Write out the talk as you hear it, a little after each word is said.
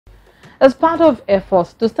as part of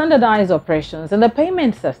efforts to standardize operations in the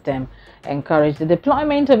payment system, encourage the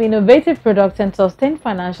deployment of innovative products and sustain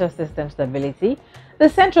financial system stability, the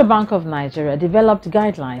Central Bank of Nigeria developed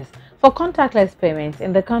guidelines for contactless payments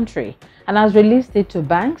in the country and has released it to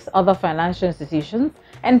banks, other financial institutions,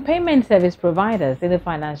 and payment service providers in the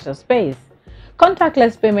financial space.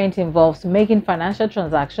 Contactless payment involves making financial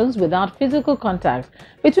transactions without physical contact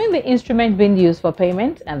between the instrument being used for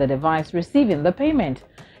payment and the device receiving the payment.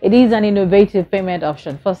 It is an innovative payment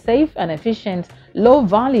option for safe and efficient,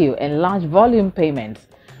 low-value and large-volume payments.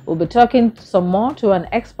 We'll be talking some more to an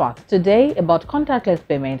expert today about contactless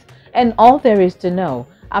payments and all there is to know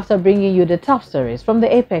after bringing you the top stories from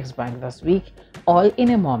the Apex Bank this week, all in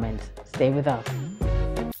a moment. Stay with us.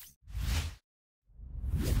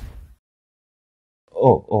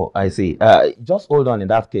 Oh, I see. Just hold on in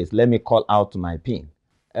that case. Let me call out my PIN.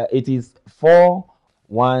 It is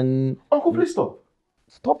 41... Uncle, please stop.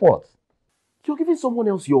 Stop what? You're giving someone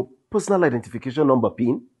else your personal identification number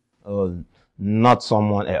PIN? Not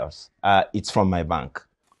someone else. It's from my bank.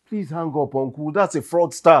 Please hang up, Uncle. That's a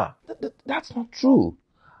fraudster. That's not true.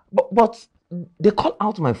 But they call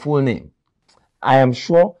out my full name. I am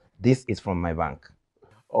sure this is from my bank.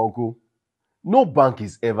 Uncle, no bank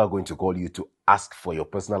is ever going to call you to ask for your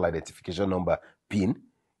personal identification number PIN,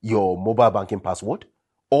 your mobile banking password,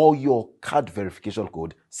 or your card verification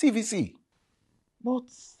code, CVC. But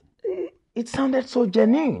it sounded so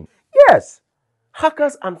genuine. Yes,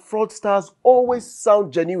 hackers and fraudsters always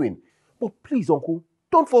sound genuine. But please, Uncle,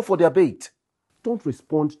 don't fall for their bait. Don't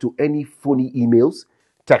respond to any phony emails,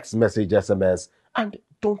 text message, SMS, and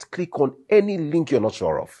don't click on any link you're not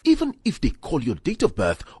sure of. Even if they call your date of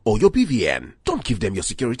birth or your BVN, don't give them your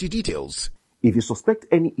security details. If you suspect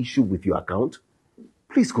any issue with your account,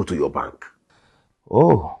 please go to your bank.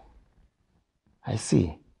 Oh, I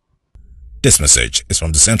see. This message is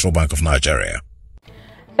from the Central Bank of Nigeria.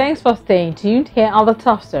 Thanks for staying tuned. Here are the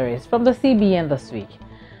top stories from the CBN this week.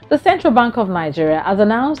 The Central Bank of Nigeria has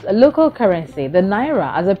announced a local currency, the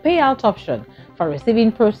Naira, as a payout option for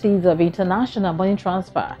receiving proceeds of international money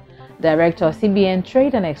transfer. Director CBN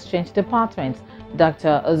Trade and Exchange Department,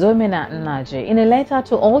 Dr. Ozomena Nnaji, in a letter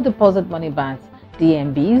to all deposit money banks,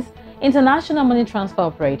 DMBs, international money transfer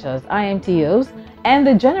operators, IMTOs, and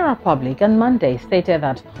the general public on Monday stated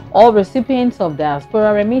that all recipients of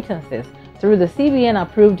diaspora remittances through the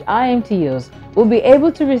CBN-approved IMTOs will be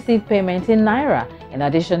able to receive payment in Naira in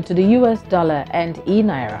addition to the US dollar and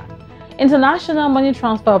e-Naira. International money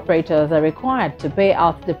transfer operators are required to pay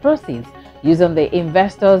out the proceeds using the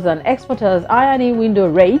investors and exporters I&E window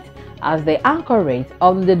rate as the anchor rate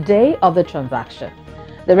on the day of the transaction.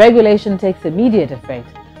 The regulation takes immediate effect,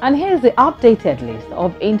 and here's the updated list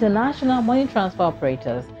of international money transfer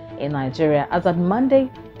operators in Nigeria as of Monday,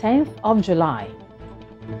 10th of July.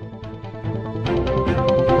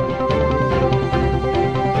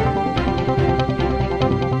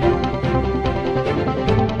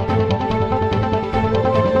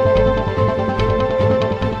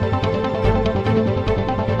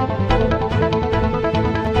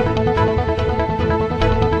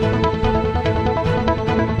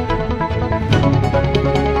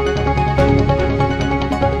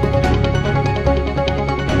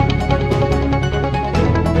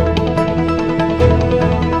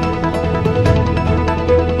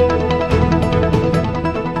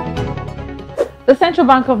 The Central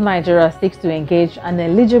Bank of Nigeria seeks to engage an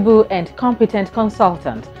eligible and competent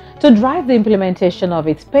consultant to drive the implementation of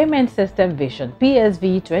its Payment System Vision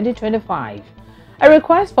PSV 2025. A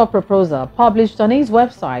request for proposal published on its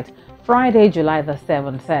website Friday, July the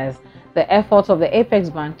 7th says the effort of the Apex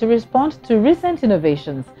Bank to respond to recent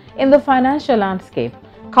innovations in the financial landscape,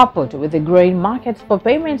 coupled with the growing market for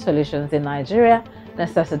payment solutions in Nigeria,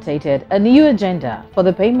 necessitated a new agenda for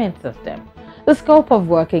the payment system. The scope of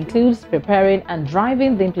work includes preparing and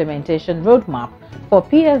driving the implementation roadmap for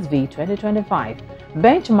PSV 2025,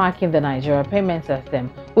 benchmarking the Nigeria payment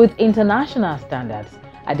system with international standards,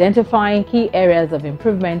 identifying key areas of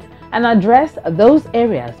improvement, and address those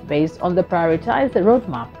areas based on the prioritized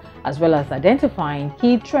roadmap, as well as identifying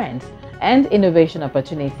key trends and innovation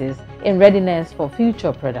opportunities in readiness for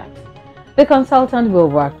future products. The consultant will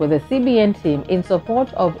work with the CBN team in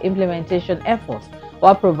support of implementation efforts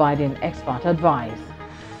while providing expert advice.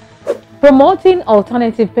 Promoting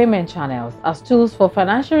alternative payment channels as tools for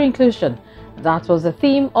financial inclusion, that was the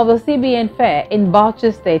theme of the CBN Fair in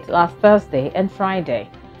Bauchi State last Thursday and Friday.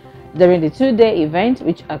 During the two-day event,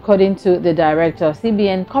 which according to the Director of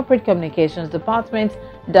CBN Corporate Communications Department,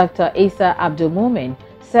 Dr. Isa Abdulmumin,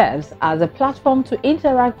 serves as a platform to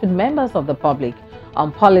interact with members of the public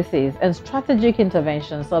on policies and strategic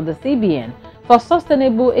interventions of the CBN for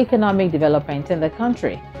sustainable economic development in the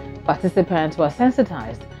country. Participants were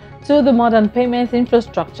sensitized to the modern payments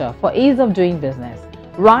infrastructure for ease of doing business,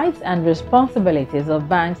 rights and responsibilities of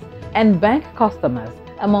banks and bank customers,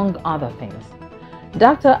 among other things.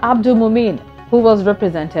 Dr. Abdul Mumin, who was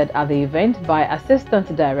represented at the event by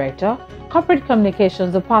Assistant Director, Corporate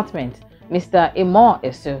Communications Department, Mr. Imo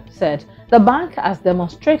Isu, said the bank has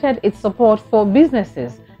demonstrated its support for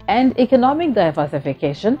businesses and economic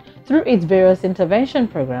diversification through its various intervention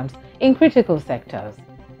programs in critical sectors.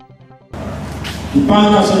 The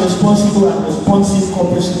bank, as a responsible and responsive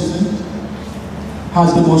corporate citizen,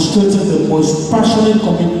 has demonstrated the most passionate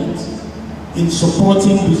commitment in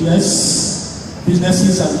supporting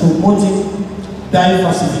businesses and promoting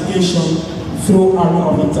diversification through area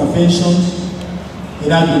of intervention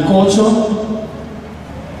in agriculture,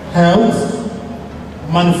 health,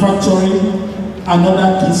 manufacturing, and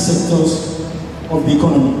other key sectors of the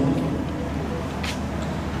economy.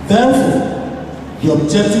 Therefore, the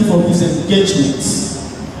objective of these engagements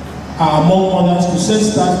are, among others, to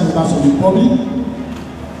sensitize members of the public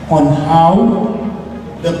on how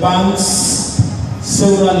the bank's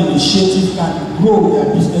several initiatives can grow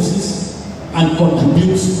their businesses and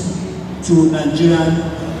contribute to Nigerian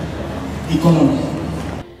economy.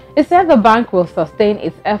 It said the bank will sustain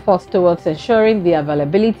its efforts towards ensuring the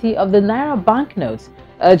availability of the Naira banknotes,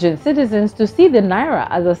 urging citizens to see the Naira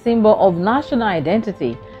as a symbol of national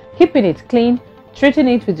identity, keeping it clean, treating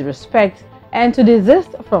it with respect, and to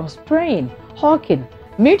desist from spraying, hawking,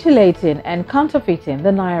 mutilating, and counterfeiting the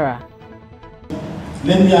Naira.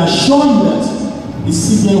 Let me assure you that the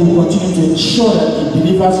CBN will continue to ensure that it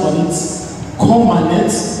delivers on its core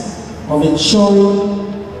mandate of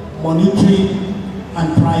ensuring monetary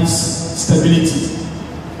and price stability.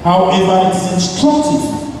 However, it is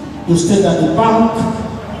instructive to state that the bank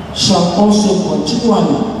shall also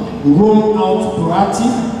continually roll out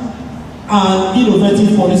proactive and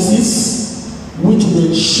innovative policies which will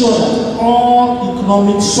ensure that all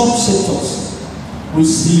economic subsectors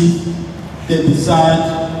receive the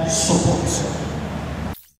desired support.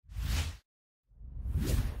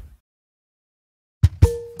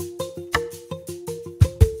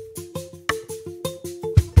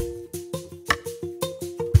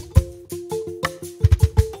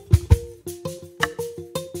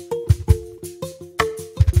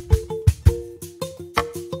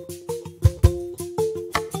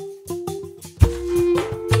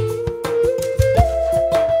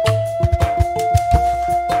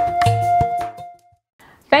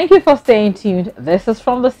 Thank you for staying tuned. This is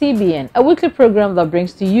from the CBN, a weekly program that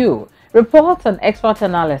brings to you reports and expert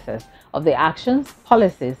analysis of the actions,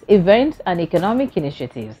 policies, events, and economic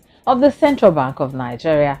initiatives of the Central Bank of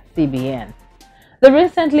Nigeria, CBN. The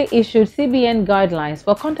recently issued CBN guidelines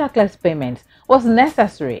for contactless payments was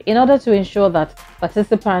necessary in order to ensure that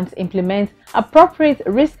participants implement appropriate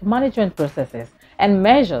risk management processes and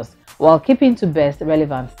measures while keeping to best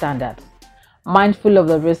relevant standards. Mindful of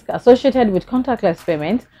the risk associated with contactless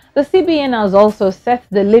payments, the CBN has also set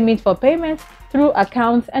the limit for payments through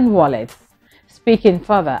accounts and wallets. Speaking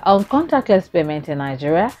further on contactless payment in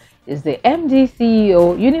Nigeria is the MD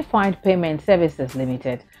CEO Unified Payment Services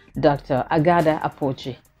Limited, Dr. Agada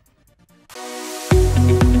Apochi.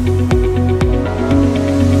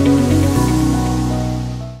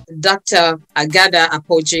 Dr. Agada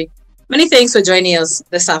Apochi, many thanks for joining us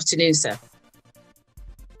this afternoon, sir.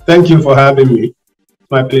 Thank you for having me. It's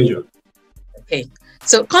my pleasure. Okay,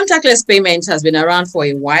 so contactless payment has been around for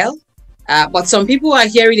a while, but some people are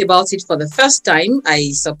hearing about it for the first time, I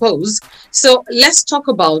suppose. So let's talk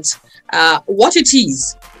about what it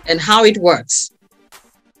is and how it works.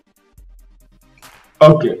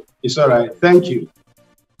 Okay, it's all right. Thank you.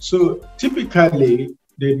 So typically,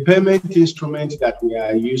 the payment instrument that we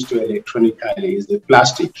are used to electronically is the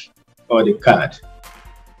plastic or the card,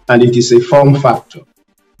 and it is a form factor.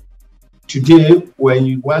 Today, when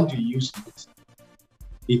you want to use it,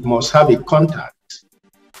 it must have a contact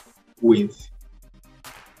with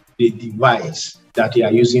the device that you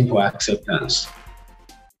are using for acceptance.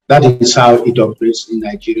 That is how it operates in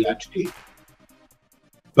Nigeria today.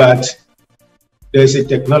 But there's a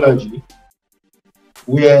technology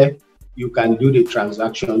where you can do the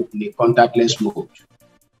transaction in a contactless mode.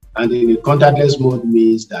 And in a contactless mode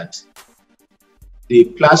means that the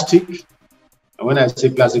plastic, and when I say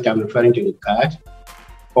plastic, I'm referring to the card,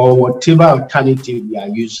 or whatever alternative we are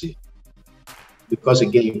using, because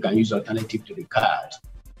again, you can use alternative to the card,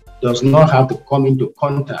 does not have to come into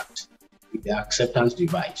contact with the acceptance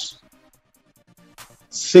device.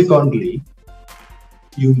 Secondly,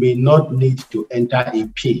 you may not need to enter a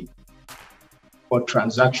PIN for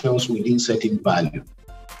transactions within certain value.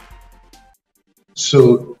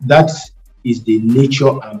 So that is the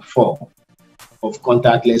nature and form of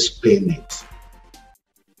contactless payment.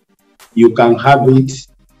 You can have it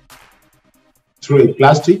through a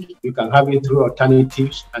plastic, you can have it through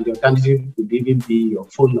alternatives, and the alternative could even be your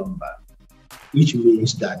phone number, which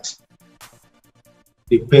means that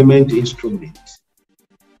the payment instrument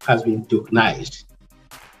has been tokenized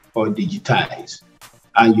or digitized,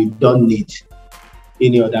 and you don't need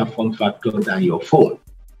any other form factor than your phone.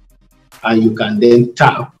 And you can then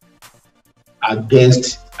tap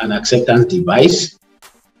against an acceptance device,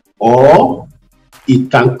 or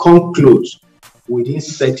it can come close within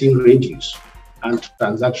certain radius and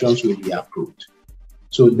transactions will be approved.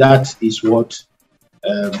 So that is what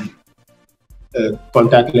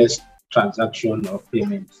contactless transaction or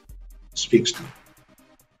payment speaks to.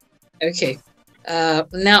 Okay.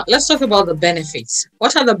 Now let's talk about the benefits.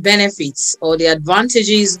 What are the benefits or the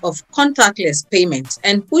advantages of contactless payment,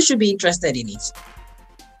 and who should be interested in it?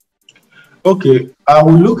 Okay, I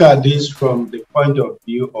will look at this from the point of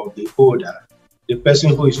view of the holder, the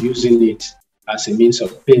person who is using it as a means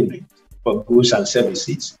of payment for goods and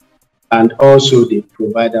services, and also the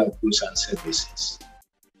provider of goods and services.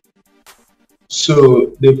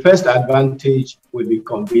 So the first advantage will be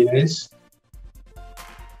convenience.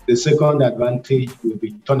 The second advantage will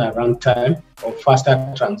be turnaround time or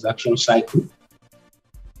faster transaction cycle.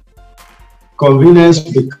 Convenience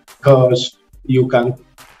because you can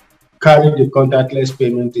carry the contactless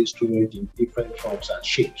payment instrument in different forms and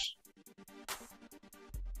shapes.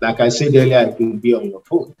 Like I said earlier, it will be on your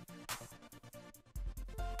phone.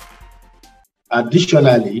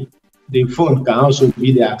 Additionally, the phone can also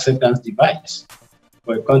be the acceptance device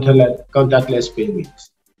for contactless payment.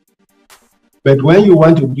 But when you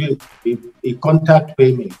want to do a contact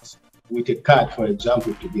payment with a card, for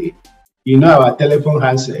example, today, you know our telephone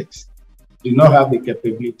handsets do not have the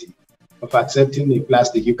capability of accepting a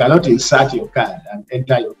plastic. You cannot insert your card and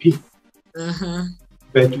enter your PIN.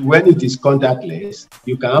 But when it is contactless,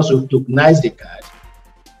 you can also tokenize the card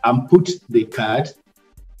and put the card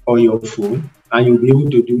on your phone, and you'll be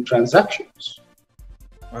able to do transactions.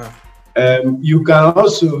 Wow. You can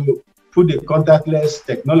also put the contactless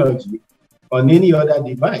technology on any other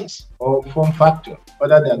device or form factor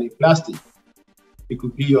other than a plastic. It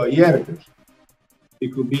could be your earring,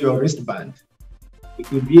 it could be your wristband, it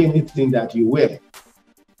could be anything that you wear.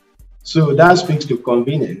 So that speaks to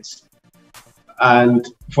convenience. And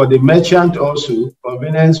for the merchant also,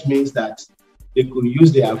 convenience means that they could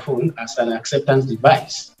use their phone as an acceptance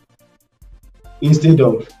device instead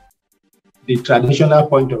of the traditional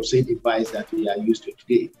point of sale device that we are used to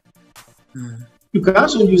today. You can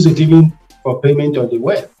also use it even for payment on the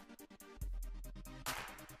web.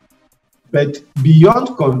 But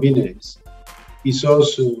beyond convenience is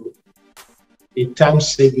also a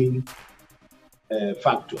time-saving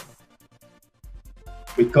factor,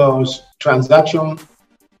 because transaction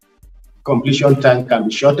completion time can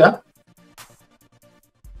be shorter,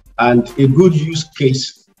 and a good use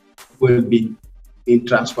case will be in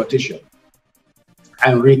transportation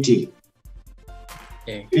and retail.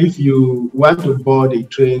 Okay. If you want to board a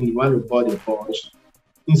train, you want to board a bus,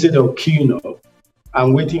 instead of queuing up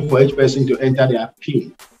and waiting for each person to enter their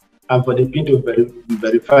PIN and for the PIN to be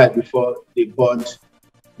verified before they board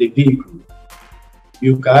the vehicle,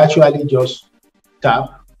 you can actually just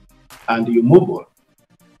tap and you move on.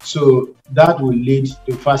 So that will lead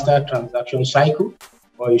to faster transaction cycle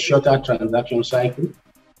or a shorter transaction cycle.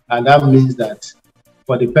 And that means that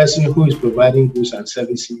for the person who is providing goods and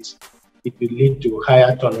services, it will lead to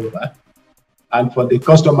higher turnover. And for the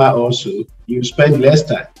customer also, you spend less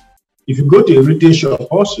time. If you go to a retail shop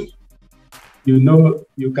also, you know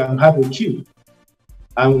you can have a queue.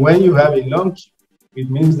 And when you have a long queue,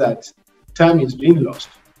 it means that time is being lost,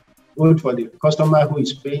 both for the customer who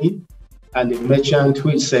is paying and the merchant who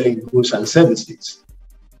is selling goods and services.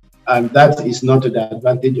 And that is not to the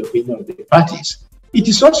advantage of any of the parties. It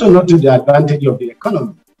is also not to the advantage of the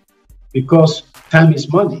economy, because time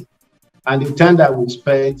is money. And the time that we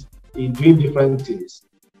spend in doing different things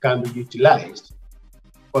can be utilized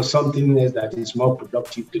for something else that is more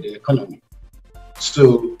productive to the economy.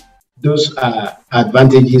 So those are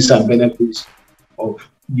advantages and benefits of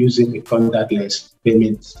using a contactless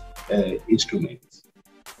payment instrument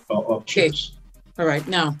or options. Okay. All right.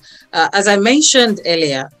 Now, as I mentioned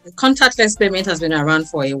earlier, contactless payment has been around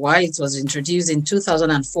for a while. It was introduced in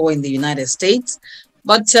 2004 in the United States,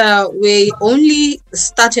 but we only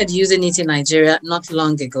started using it in Nigeria not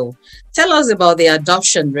long ago. Tell us about the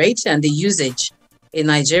adoption rate and the usage in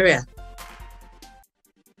Nigeria.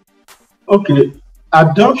 Okay.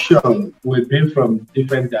 Adoption will be from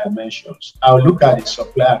different dimensions. I'll look at the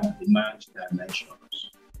supply and demand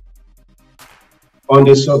dimensions. On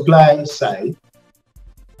the supply side,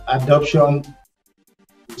 adoption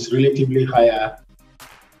is relatively higher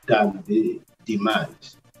than the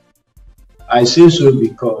demand. I say so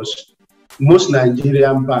because most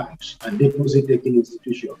Nigerian banks and deposit-taking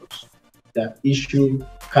institutions that issue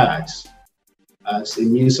cards as a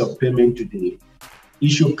means of payment today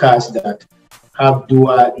issue cards that have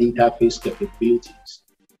dual interface capabilities,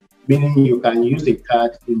 meaning you can use the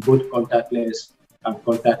card in both contactless and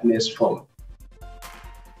contactless form.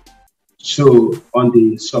 So on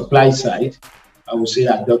the supply side, I would say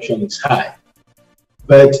adoption is high,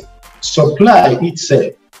 but supply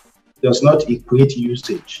itself does not equate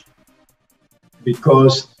usage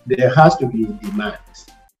because there has to be demand.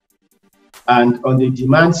 And on the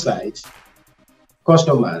demand side,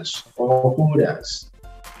 customers or holders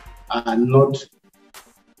are not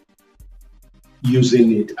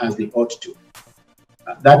using it as they ought to.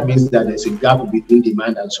 That means that there's a gap between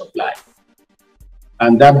demand and supply.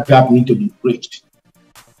 And that gap needs to be bridged.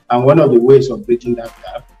 And one of the ways of bridging that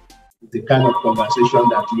gap is the kind of conversation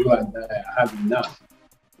that you and I are having now.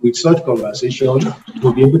 With such conversation,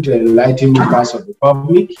 we'll be able to enlighten members of the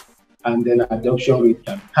public, and then adoption rate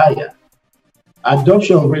can be higher.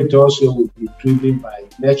 Adoption rate also will be driven by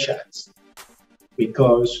merchants,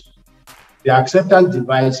 because the acceptance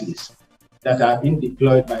devices that are being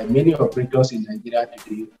deployed by many operators in Nigeria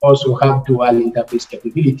today also have dual interface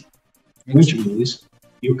capability, which means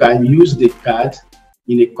you can use the card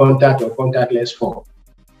in a contact or contactless form.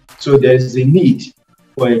 So there is a need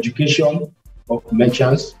for education of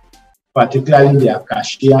merchants, particularly their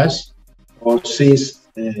cashiers or sales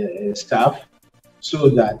staff, so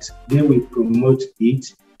that they will promote it,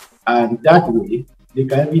 and that way they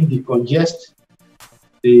can even decongest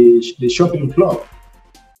the shopping floor.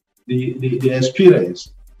 The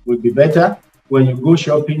experience will be better. When you go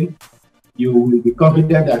shopping, you will be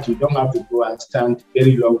confident that you don't have to go and stand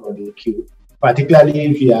very long on the queue, particularly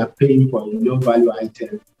if you are paying for a low-value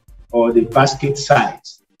item or the basket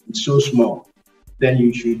size is so small. Then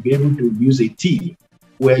you should be able to use a till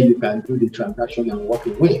where you can do the transaction and walk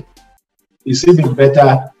away. It's even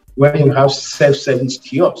better when you have self-service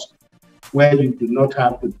kiosks, where you do not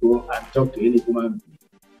have to go and talk to any human being.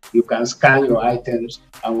 You can scan your items,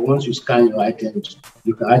 and once you scan your items,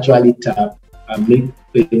 you can actually tap and make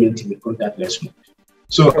payment in the contactless mode.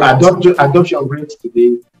 So adoption rate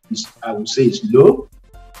today is, I would say, is low,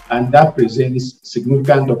 and that presents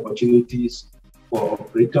significant opportunities for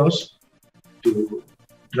operators to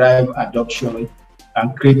drive adoption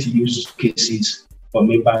and create use cases for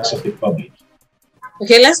members of the public.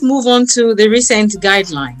 Okay, let's move on to the recent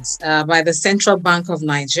guidelines by the Central Bank of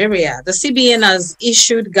Nigeria. The CBN has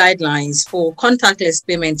issued guidelines for contactless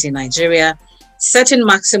payment in Nigeria, setting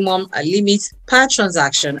maximum limit per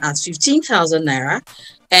transaction at 15,000 naira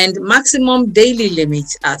and maximum daily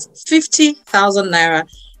limit at 50,000 naira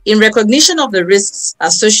in recognition of the risks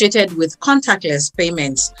associated with contactless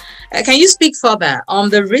payments. Can you speak further on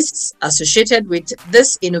the risks associated with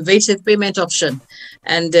this innovative payment option?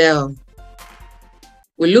 And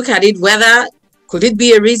we'll look at it, whether could it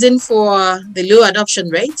be a reason for the low adoption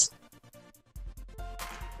rate?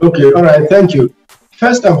 Okay, all right, thank you.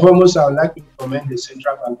 First and foremost, I would like to commend the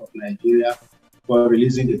Central Bank of Nigeria for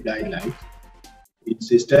releasing the guidelines.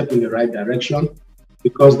 It's a step in the right direction,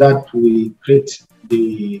 because that will create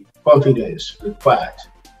the confidence required,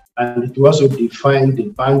 and it will also define the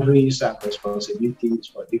boundaries and responsibilities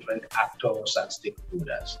for different actors and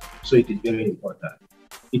stakeholders. So it is very important.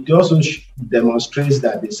 It also demonstrates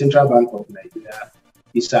that the Central Bank of Nigeria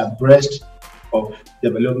is abreast of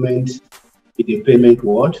development in the payment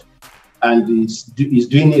world, and is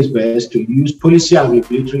doing its best to use policy and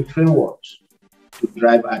regulatory frameworks to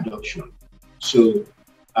drive adoption. So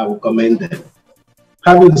I will commend them.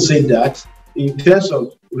 Having said that, in terms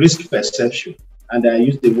of risk perception, and I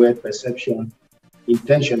use the word perception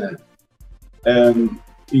intentionally,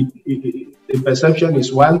 the perception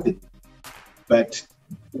is one thing, but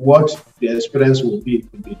what the experience will be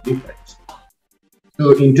could be different.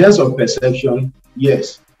 So in terms of perception,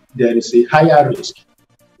 yes, there is a higher risk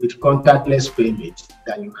with contactless payment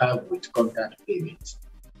than you have with contact payment,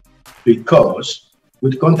 because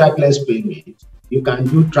with contactless payment, you can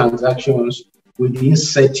do transactions within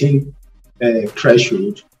certain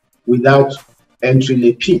threshold without entering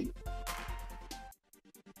a PIN.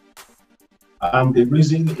 And the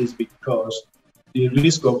reason is because the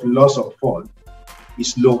risk of loss of funds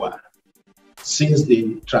is lower, since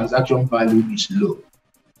the transaction value is low.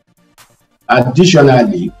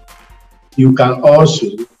 Additionally, you can also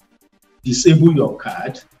disable your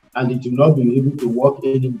card and it will not be able to work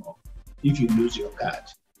anymore if you lose your card.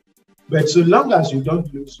 But so long as you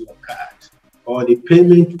don't lose your card or the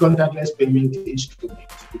contactless payment instrument,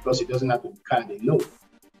 because it doesn't have the card alone,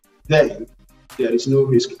 then there is no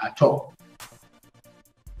risk at all.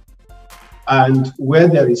 And where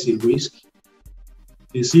there is a risk,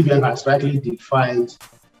 the CBN has rightly defined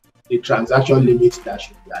the transaction limit that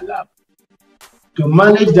should be allowed. To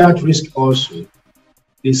manage that risk also,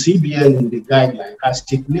 the CBN in the guideline has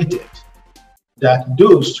stipulated that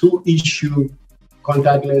those who issue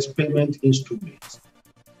contactless payment instruments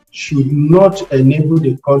should not enable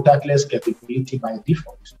the contactless capability by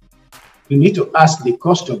default. You need to ask the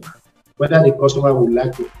customer whether the customer would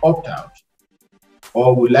like to opt out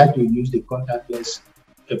or would like to use the contactless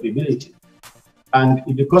capability. And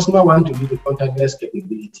if the customer wants to use the contactless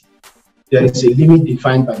capability, there is a limit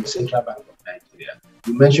defined by the Central Bank of Nigeria.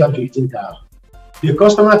 You mentioned 15,000. The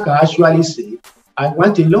customer can actually say, I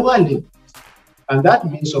want a lower limit. And that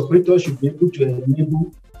means operators should be able to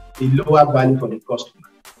enable a lower value for the customer.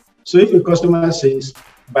 So if a customer says,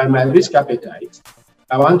 by my risk appetite,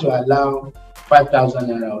 I want to allow 5,000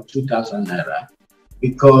 naira or 2,000 naira,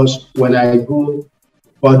 because when I go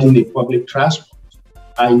boarding a public transport,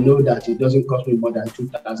 I know that it doesn't cost me more than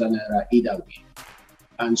 2,000 naira either way.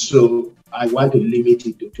 And so I want to limit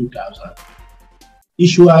it to 2,000.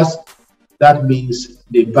 Issuers, that means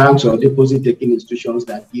the banks or deposit-taking institutions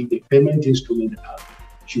that give the payment instrument out,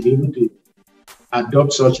 should be able to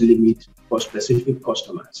adopt such limit for specific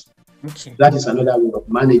customers. Okay. That is another way of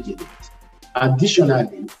managing it.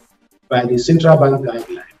 Additionally, by the Central Bank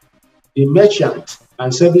guideline, the merchant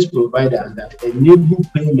and service provider that enable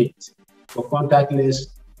payment for contactless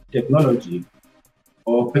technology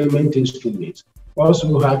or payment instruments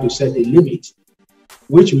also have to set a limit,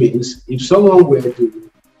 which means if someone were to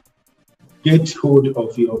get hold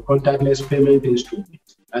of your contactless payment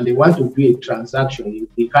instrument and they want to do a transaction,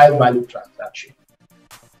 a high-value transaction,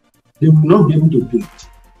 they will not be able to do it.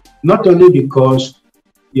 Not only because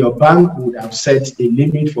your bank would have set a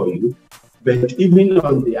limit for you, but even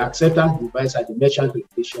on the acceptance device at the merchant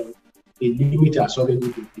location, a limit has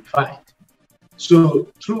already been defined. So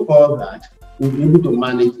through all that, we'll be able to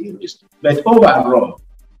manage the risk. But overall,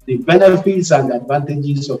 the benefits and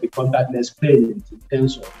advantages of a contactless payment in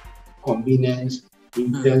terms of convenience,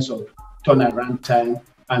 in terms of turnaround time,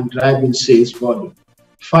 and driving sales volume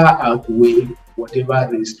far outweigh whatever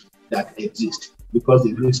risk that exists, because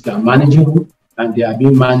the risks are manageable and they are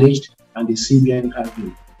being managed, and the CBN has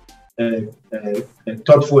been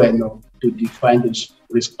thoughtful enough to define those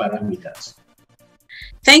risk parameters.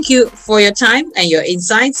 Thank you for your time and your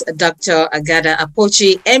insights, Dr. Agada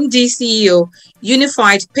Apochi, MD, CEO,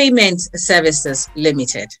 Unified Payment Services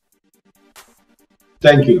Limited.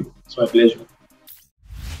 Thank you. It's my pleasure.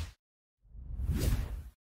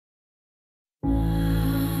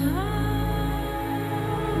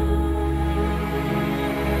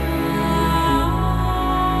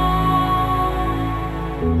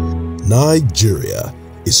 Nigeria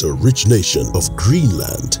is a rich nation of green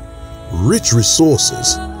land, rich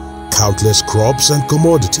resources, countless crops and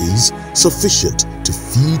commodities sufficient to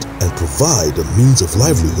feed and provide a means of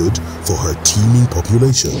livelihood for her teeming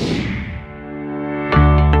population.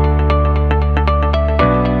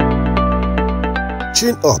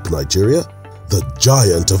 Chin up, Nigeria, the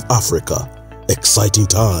giant of Africa. Exciting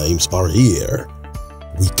times are here.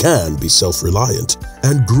 We can be self-reliant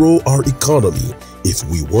and grow our economy if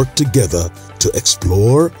we work together to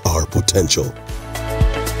explore our potential.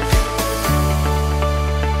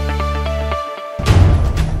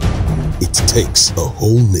 It takes a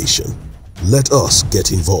whole nation. Let us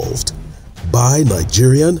get involved. Buy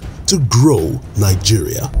Nigerian to grow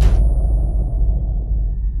Nigeria.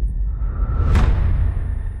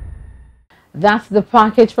 That's the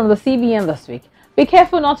package from the CBN this week. Be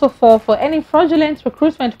careful not to fall for any fraudulent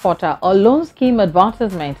recruitment portal or loan scheme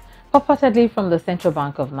advertisement purportedly from the Central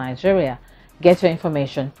Bank of Nigeria. Get your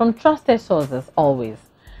information from trusted sources always.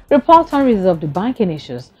 Report unresolved banking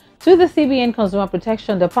issues to the CBN Consumer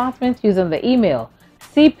Protection Department using the email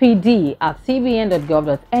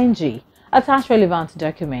cpd@cbn.gov.ng. Attach relevant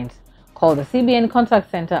documents. Call the CBN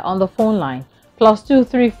Contact Center on the phone line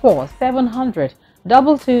 +234 700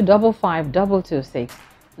 2255 226.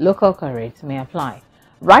 Local rates may apply.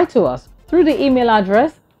 Write to us through the email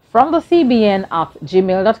address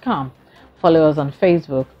fromthecbn@gmail.com. Follow us on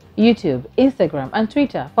Facebook, YouTube, Instagram, and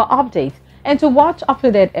Twitter for updates and to watch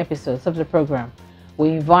up-to-date episodes of the program. We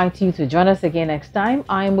invite you to join us again next time.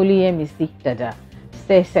 I am Muliye Misi Dada.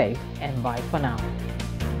 Stay safe and bye for now.